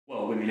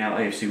with me now,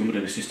 AFC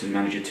Wimbledon assistant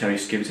manager Terry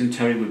Skiverton.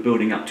 Terry, we're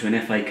building up to an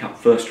FA Cup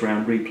first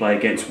round replay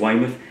against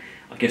Weymouth.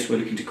 I guess we're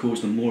looking to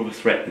cause them more of a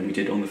threat than we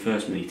did on the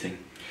first meeting.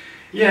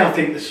 Yeah, I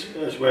think this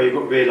is where you've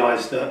got to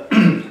realise that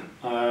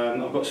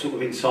I've got sort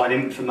of inside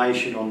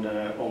information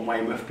on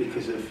Weymouth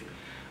because of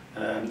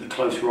the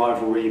close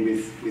rivalry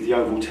with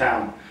Yeovil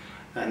Town,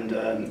 and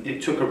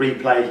it took a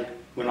replay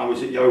when I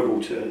was at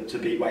Yeovil to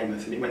beat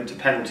Weymouth, and it went to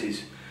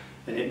penalties,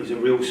 and it was a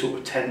real sort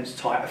of tense,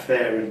 tight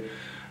affair.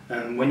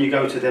 And when you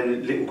go to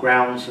them little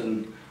grounds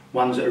and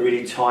ones that are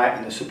really tight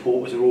and the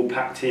supporters are all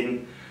packed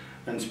in,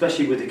 and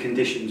especially with the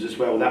conditions as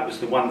well, that was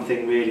the one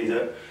thing really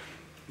that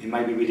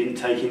maybe we didn't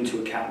take into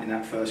account in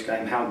that first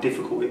game, how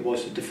difficult it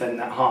was to defend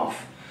that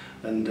half.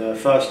 And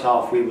first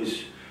half we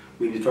was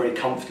very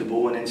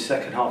comfortable, and then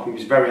second half we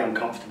was very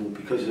uncomfortable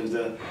because of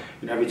the,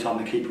 every time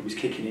the keeper was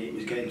kicking it, it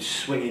was getting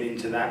swinging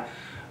into that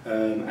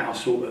our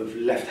sort of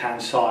left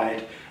hand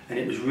side, and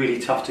it was really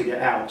tough to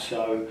get out.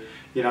 So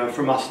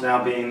from us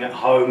now being at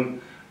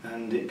home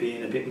and it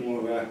being a bit more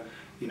of a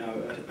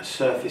a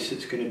surface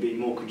that's going to be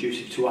more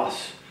conducive to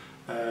us,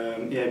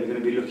 yeah, we're going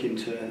to be looking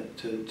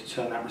to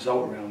turn that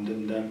result around.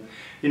 And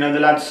the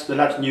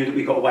lads knew that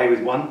we got away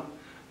with one,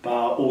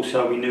 but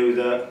also we knew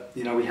that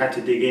we had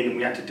to dig in and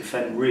we had to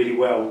defend really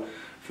well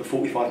for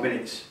 45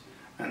 minutes.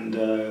 And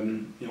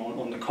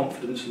on the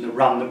confidence and the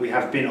run that we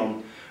have been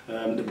on,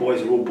 the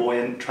boys are all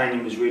buoyant.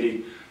 Training was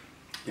really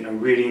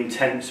really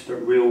intense, but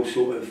real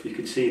sort of, you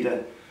could see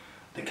the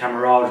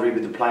camaraderie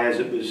with the players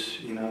that was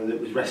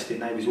resting.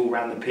 They was all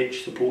around the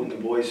pitch supporting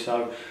the boys.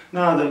 So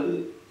no,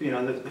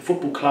 the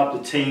football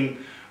club, the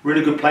team, we're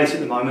in a good place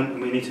at the moment,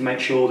 and we need to make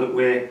sure that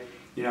we're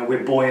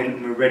buoyant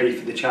and we're ready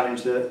for the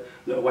challenge that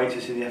awaits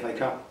us in the FA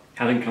Cup.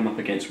 Having come up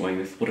against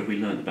Weymouth, what have we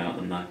learned about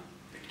them though?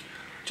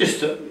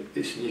 Just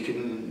you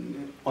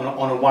can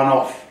on a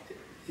one-off,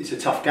 it's a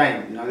tough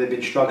game. They've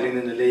been struggling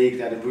in the league.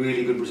 They had a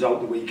really good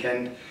result the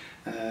weekend.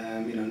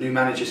 New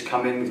managers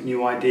come in with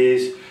new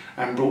ideas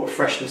and brought a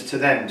freshness to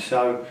them.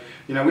 So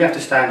we have to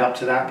stand up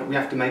to that, but we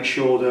have to make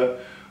sure that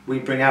we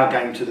bring our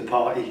game to the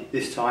party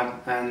this time.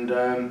 And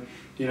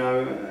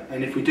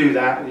and if we do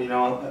that,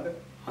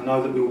 I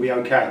know that we will be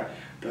okay.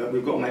 But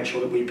we've got to make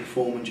sure that we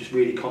perform and just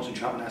really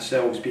concentrate on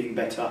ourselves being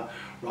better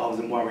rather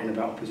than worrying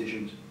about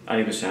oppositions.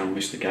 Abersound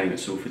missed the game at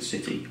Salford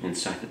City on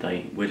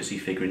Saturday. Where does he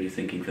figure in your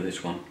thinking for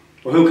this one?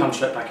 Well, he'll come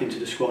straight back into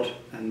the squad,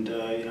 and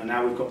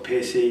now we've got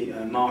Piercy,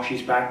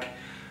 Marshy's back,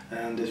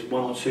 and there's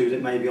one or two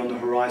that may be on the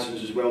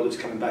horizons as well that's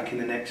coming back in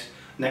the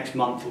next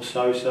month or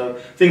so. So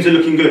things are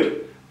looking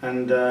good,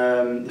 and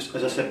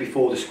as I said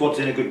before, the squad's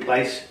in a good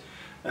place.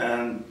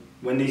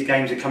 When these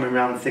games are coming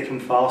around thick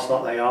and fast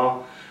like they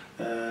are,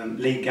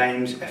 league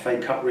games,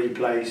 FA Cup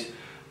replays,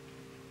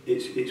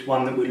 it's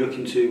one that we're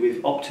looking to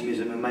with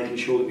optimism and making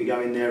sure that we go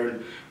in there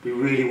and we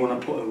really want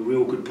to put a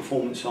real good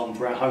performance on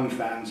for our home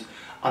fans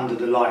under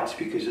the lights,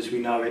 because as we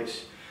know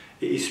it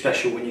is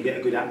special when you get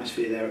a good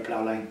atmosphere there at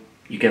Plough Lane.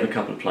 You gave a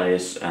couple of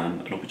players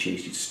an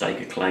opportunity to stake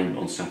a claim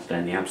on Saturday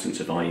in the absence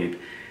of Ayub.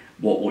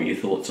 What were your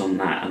thoughts on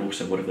that, and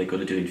also what have they got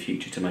to do in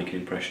future to make an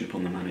impression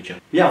upon the manager?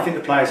 Yeah, I think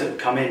the players that have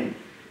come in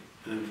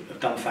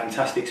have done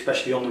fantastic,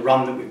 especially on the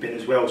run that we've been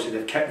as well, so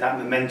they've kept that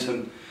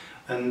momentum.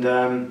 And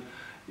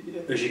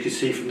as you can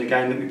see from the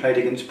game that we played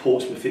against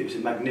Portsmouth, it was a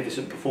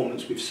magnificent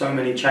performance with so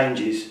many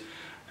changes,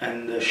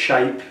 and the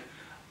shape,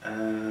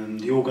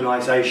 the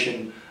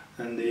organisation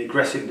and the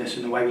aggressiveness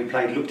and the way we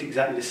played looked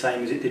exactly the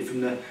same as it did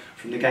from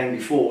the game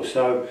before.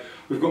 So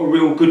we've got a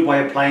real good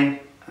way of playing.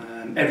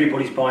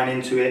 Everybody's buying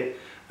into it,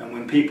 and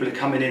when people are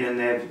coming in and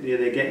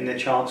they're getting their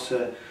chance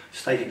to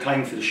stake a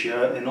claim for the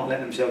shirt, they're not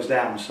letting themselves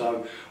down.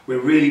 So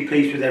we're really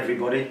pleased with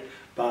everybody,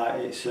 but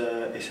it's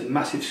a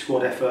massive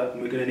squad effort,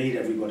 and we're going to need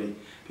everybody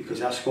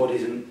because our squad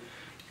isn't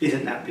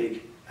that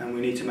big, and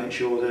we need to make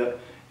sure that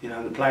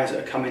the players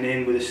that are coming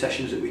in with the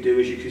sessions that we do,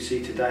 as you can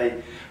see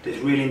today, there's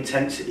real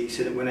intensity,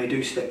 so that when they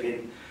do step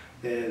in,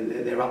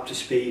 they're up to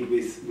speed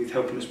with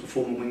helping us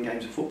perform and win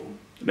games of football.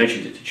 I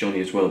mentioned it to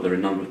Johnny as well, there are a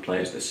number of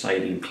players that are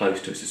sailing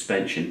close to a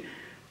suspension.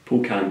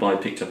 Paul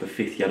Callenby picked up a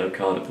 5th yellow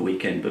card at the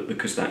weekend, but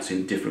because that's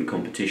in different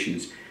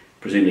competitions,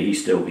 presumably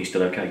he's still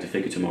okay to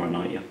figure tomorrow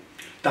night, yeah?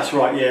 That's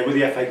right, yeah. With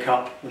the FA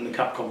Cup and the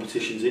cup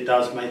competitions, it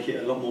does make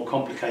it a lot more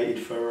complicated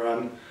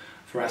for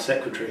our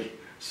secretary.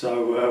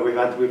 So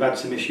we've had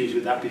some issues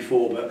with that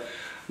before, but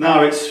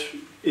no,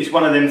 it's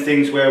one of them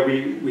things where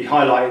we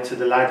highlight it to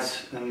the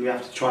lads, and we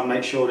have to try and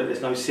make sure that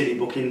there's no silly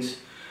bookings.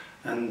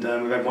 And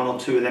we've had one or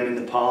two of them in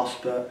the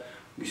past, but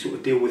we sort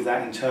of deal with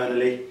that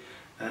internally,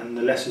 and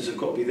the lessons have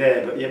got to be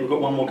there. But yeah, we've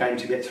got one more game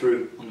to get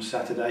through on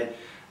Saturday.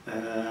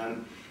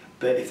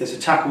 But if there's a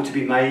tackle to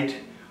be made,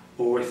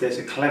 or if there's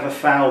a clever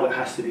foul that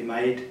has to be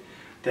made,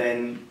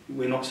 then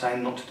we're not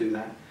saying not to do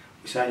that.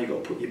 We're saying you've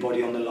got to put your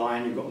body on the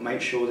line, you've got to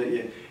make sure that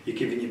you're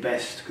giving your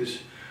best, because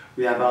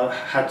we have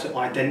had to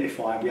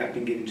identify we have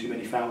been giving too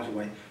many fouls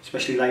away,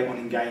 especially late on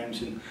in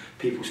games, and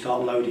people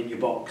start loading your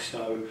box.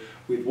 So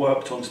we've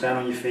worked on staying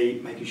on your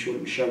feet, making sure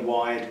that we show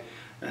wide,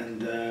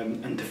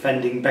 and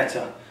defending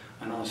better.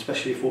 And I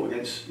especially thought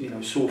against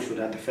Salford,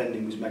 our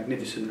defending was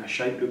magnificent, our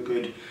shape looked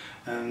good,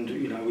 and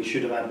we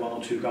should have had 1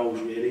 or 2 goals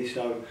really.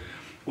 So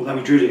although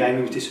we drew the game,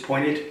 we were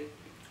disappointed,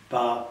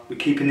 but we're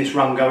keeping this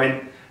run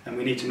going, and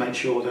we need to make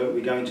sure that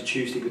we go into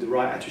Tuesday with the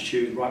right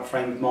attitude, right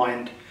frame of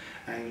mind,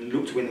 and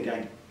look to win the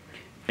game.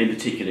 In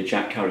particular,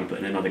 Jack Curry put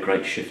in another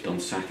great shift on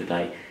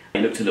Saturday. He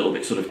looked a little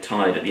bit sort of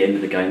tired at the end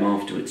of the game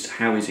afterwards.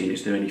 How is he?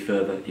 Is there any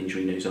further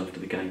injury news after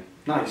the game?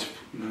 No,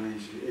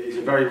 he's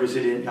a very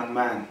resilient young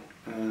man.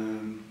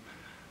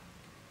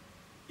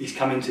 He's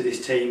come into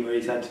this team where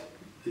he's had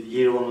the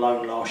year on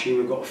loan last year.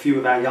 We've got a few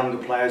of our younger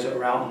players that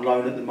are out on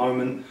loan at the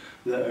moment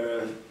that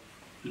are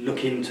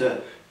looking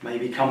to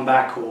maybe come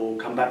back or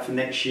come back for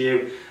next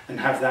year and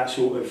have that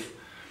sort of,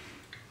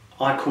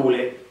 I call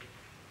it,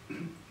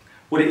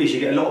 what it is, you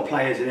get a lot of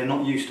players and they're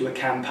not used to a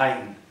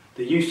campaign.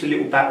 They're used to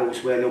little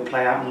battles where they'll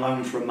play out on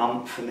loan for a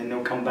month and then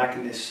they'll come back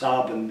and they're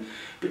sub.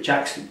 But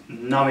Jack's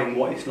knowing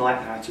what it's like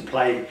now to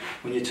play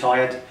when you're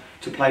tired,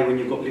 to play when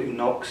you've got little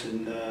knocks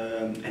and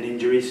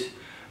injuries.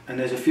 And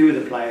there's a few of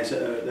the players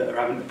that are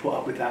having to put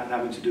up with that and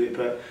having to do it,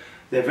 but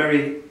they're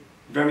very,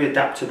 very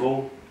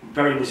adaptable,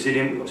 very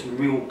resilient. We've got some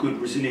real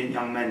good, resilient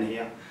young men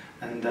here,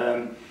 and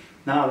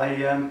now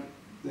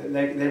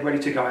they're ready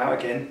to go out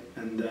again.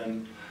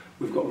 And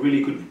we've got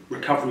really good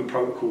recovery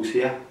protocols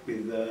here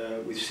with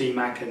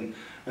CMAC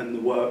and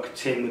the work,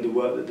 Tim, with the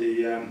work that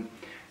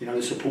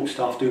the support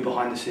staff do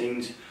behind the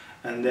scenes,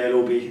 and they'll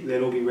all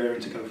be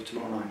raring to go for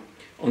tomorrow night.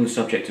 On the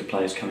subject of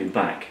players coming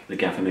back, the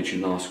gaffer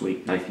mentioned last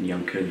week Nathan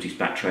Young-Coombes, he's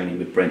back training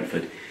with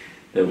Brentford.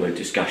 There were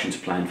discussions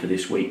planned for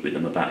this week with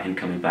them about him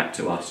coming back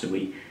to us. Are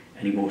we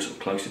any more sort of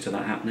closer to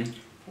that happening?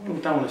 Well, I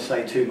don't want to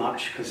say too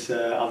much because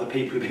other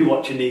people will be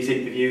watching these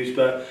interviews,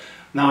 but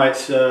no,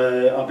 it's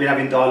I've been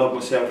having dialogue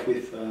myself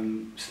with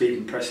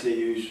Stephen Presley,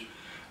 who's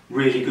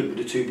really good with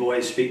the 2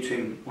 boys. Speak to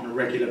him on a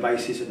regular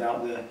basis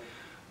about the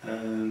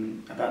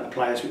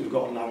players that we've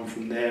got on loan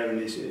from there,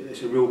 and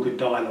it's a real good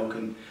dialogue.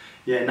 And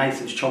yeah,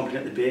 Nathan's chomping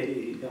at the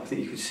bit. I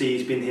think you can see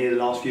he's been here the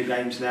last few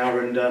games now,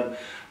 and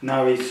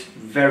now he's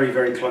very,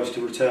 very close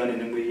to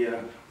returning, and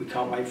we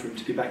can't wait for him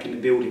to be back in the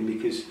building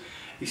because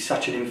he's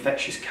such an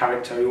infectious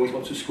character. He always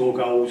wants to score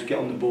goals, get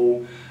on the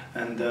ball,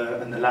 and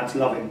the lads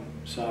love him.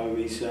 So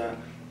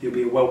he'll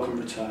be a welcome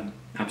return.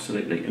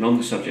 Absolutely. And on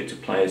the subject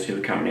of players who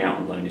are currently out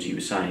on loan, as you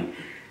were saying,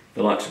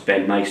 the likes of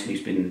Ben Mason,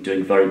 who's been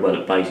doing very well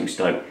at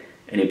Basingstoke.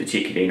 And in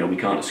particular, we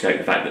can't escape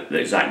the fact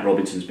that Zach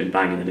Robinson's been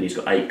banging them, and he's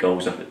got 8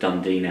 goals up at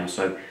Dundee now.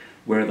 So,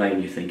 where are they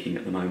in your thinking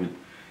at the moment?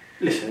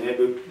 Listen,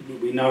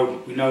 we know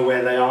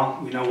where they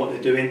are. We know what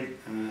they're doing.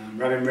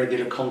 We're having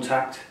regular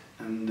contact,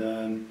 and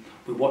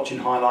we're watching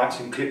highlights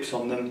and clips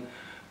on them.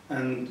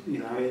 And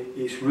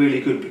it's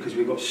really good because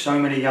we've got so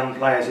many young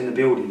players in the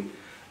building,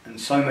 and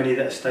so many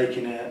that are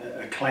staking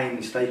a claim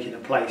and staking a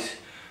place.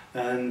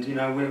 And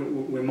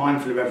we're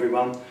mindful of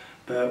everyone,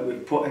 but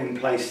we've put in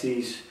place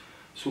these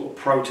sort of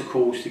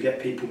protocols to get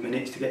people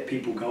minutes, to get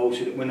people goals,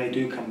 so that when they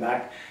do come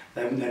back,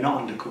 they're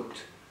not undercooked.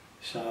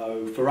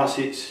 So for us,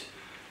 it's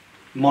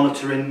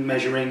monitoring,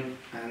 measuring,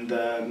 and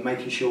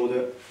making sure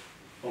that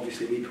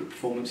obviously we put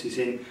performances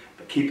in,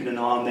 but keeping an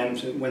eye on them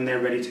so that when they're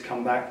ready to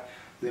come back,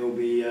 there will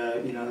be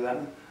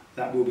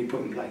that will be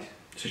put in place.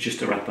 So just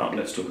to wrap up,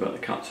 let's talk about the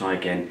cut tie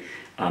again.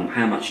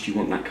 How much do you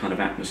want that kind of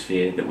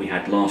atmosphere that we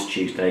had last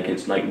Tuesday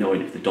against Lake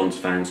Norrin, if the Dons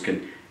fans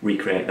can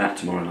recreate that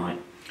tomorrow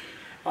night?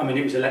 I mean,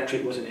 it was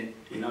electric, wasn't it?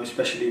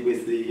 Especially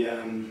with the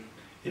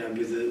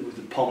with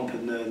the pomp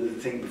and the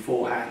thing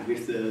beforehand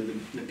with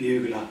the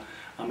bugler.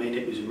 I mean,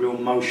 it was a real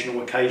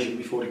emotional occasion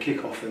before the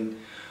kick-off, and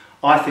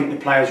I think the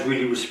players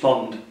really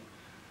respond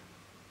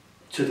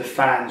to the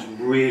fans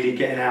really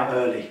getting out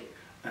early.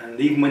 And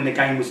even when the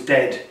game was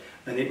dead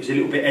and it was a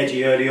little bit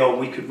edgy early on,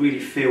 we could really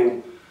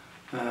feel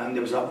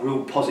there was like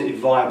real positive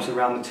vibes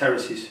around the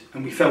terraces,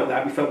 and we felt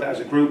that as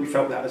a group, we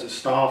felt that as a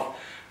staff.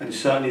 And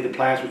certainly the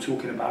players were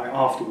talking about it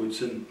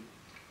afterwards, and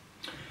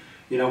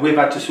we've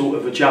had to sort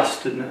of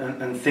adjust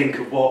and think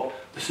of what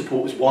the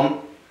supporters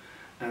want,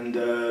 and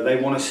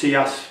they want to see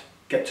us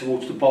get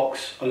towards the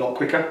box a lot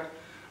quicker,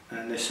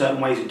 and there's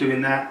certain ways of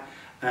doing that.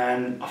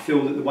 And I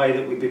feel that the way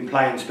that we've been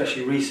playing,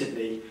 especially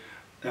recently,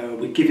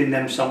 we're giving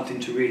them something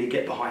to really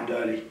get behind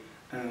early.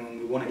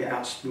 We want to get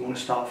out, we want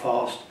to start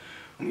fast,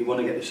 and we want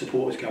to get the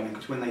supporters going,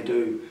 because when they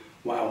do,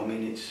 wow, I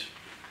mean,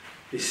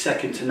 it's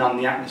second to none,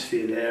 the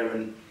atmosphere there.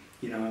 And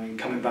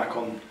coming back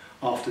on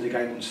after the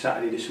game on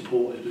Saturday, the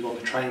supporters was on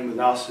the train with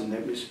us, and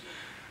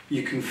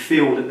you can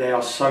feel that they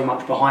are so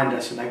much behind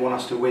us and they want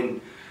us to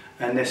win,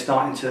 and they're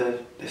starting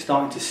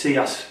to see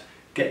us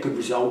get good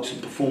results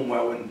and perform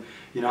well. And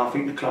I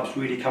think the club's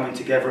really coming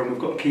together, and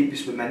we've got to keep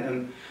this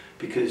momentum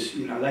because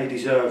they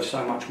deserve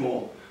so much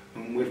more,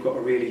 and we've got to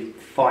really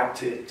fight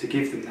to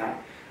give them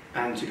that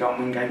and to go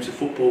and win games of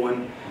football.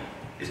 And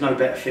there's no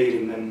better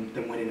feeling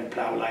than winning at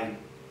Plough Lane.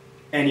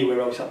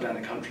 Anywhere else up down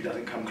the country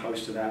doesn't come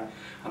close to that.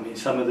 I mean,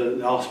 some of the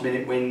last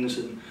minute wins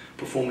and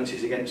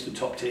performances against the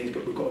top teams,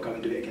 but we've got to go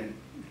and do it again.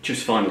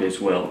 Just finally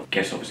as well, I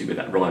guess obviously with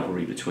that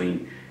rivalry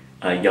between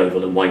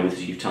Yeovil and Weymouth,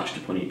 as you've touched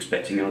upon, are you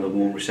expecting another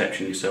warm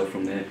reception yourself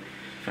from there?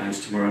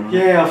 fans tomorrow night?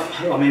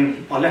 Yeah, I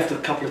mean, I left a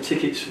couple of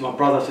tickets for my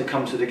brother to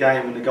come to the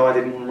game, and the guy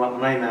didn't want to write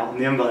my name out on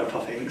the envelope,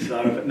 I think.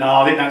 So, but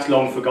no, I think that's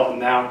long forgotten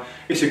now.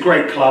 It's a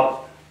great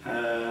club.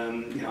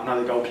 You know, I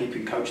know the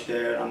goalkeeping coach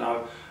there, and I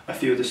know a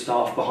few of the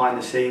staff behind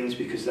the scenes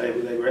because they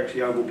were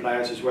actually Oval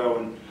players as well,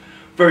 and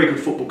very good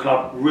football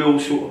club, real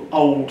sort of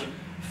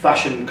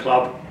old-fashioned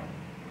club.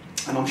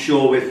 And I'm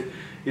sure with,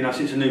 you know,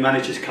 since a new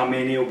manager's come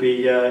in, he'll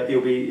be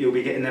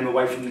getting them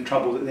away from the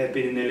trouble that they've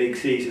been in their league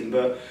season.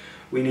 But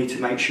we need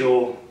to make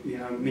sure, you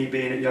know, me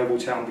being at Yeovil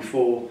Town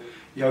before,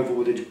 Yeovil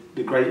were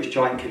the greatest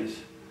giant killers.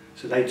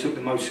 So they took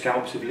the most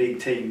scalps of league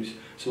teams.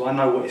 So I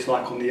know what it's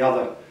like on the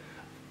other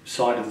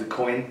side of the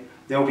coin.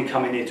 They'll be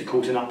coming here to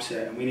cause an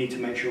upset, and we need to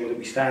make sure that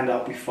we stand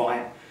up, we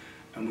fight,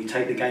 and we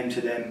take the game to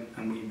them,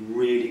 and we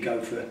really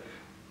go for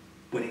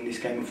winning this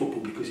game of football,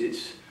 because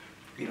it's,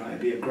 you know, it'll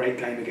be a great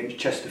game against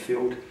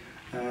Chesterfield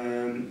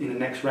in the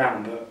next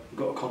round. But we've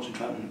got to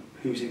concentrate on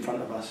who's in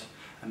front of us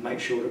and make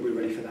sure that we're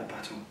ready for that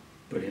battle.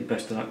 Brilliant.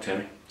 Best of luck,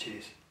 Terry.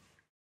 Cheers.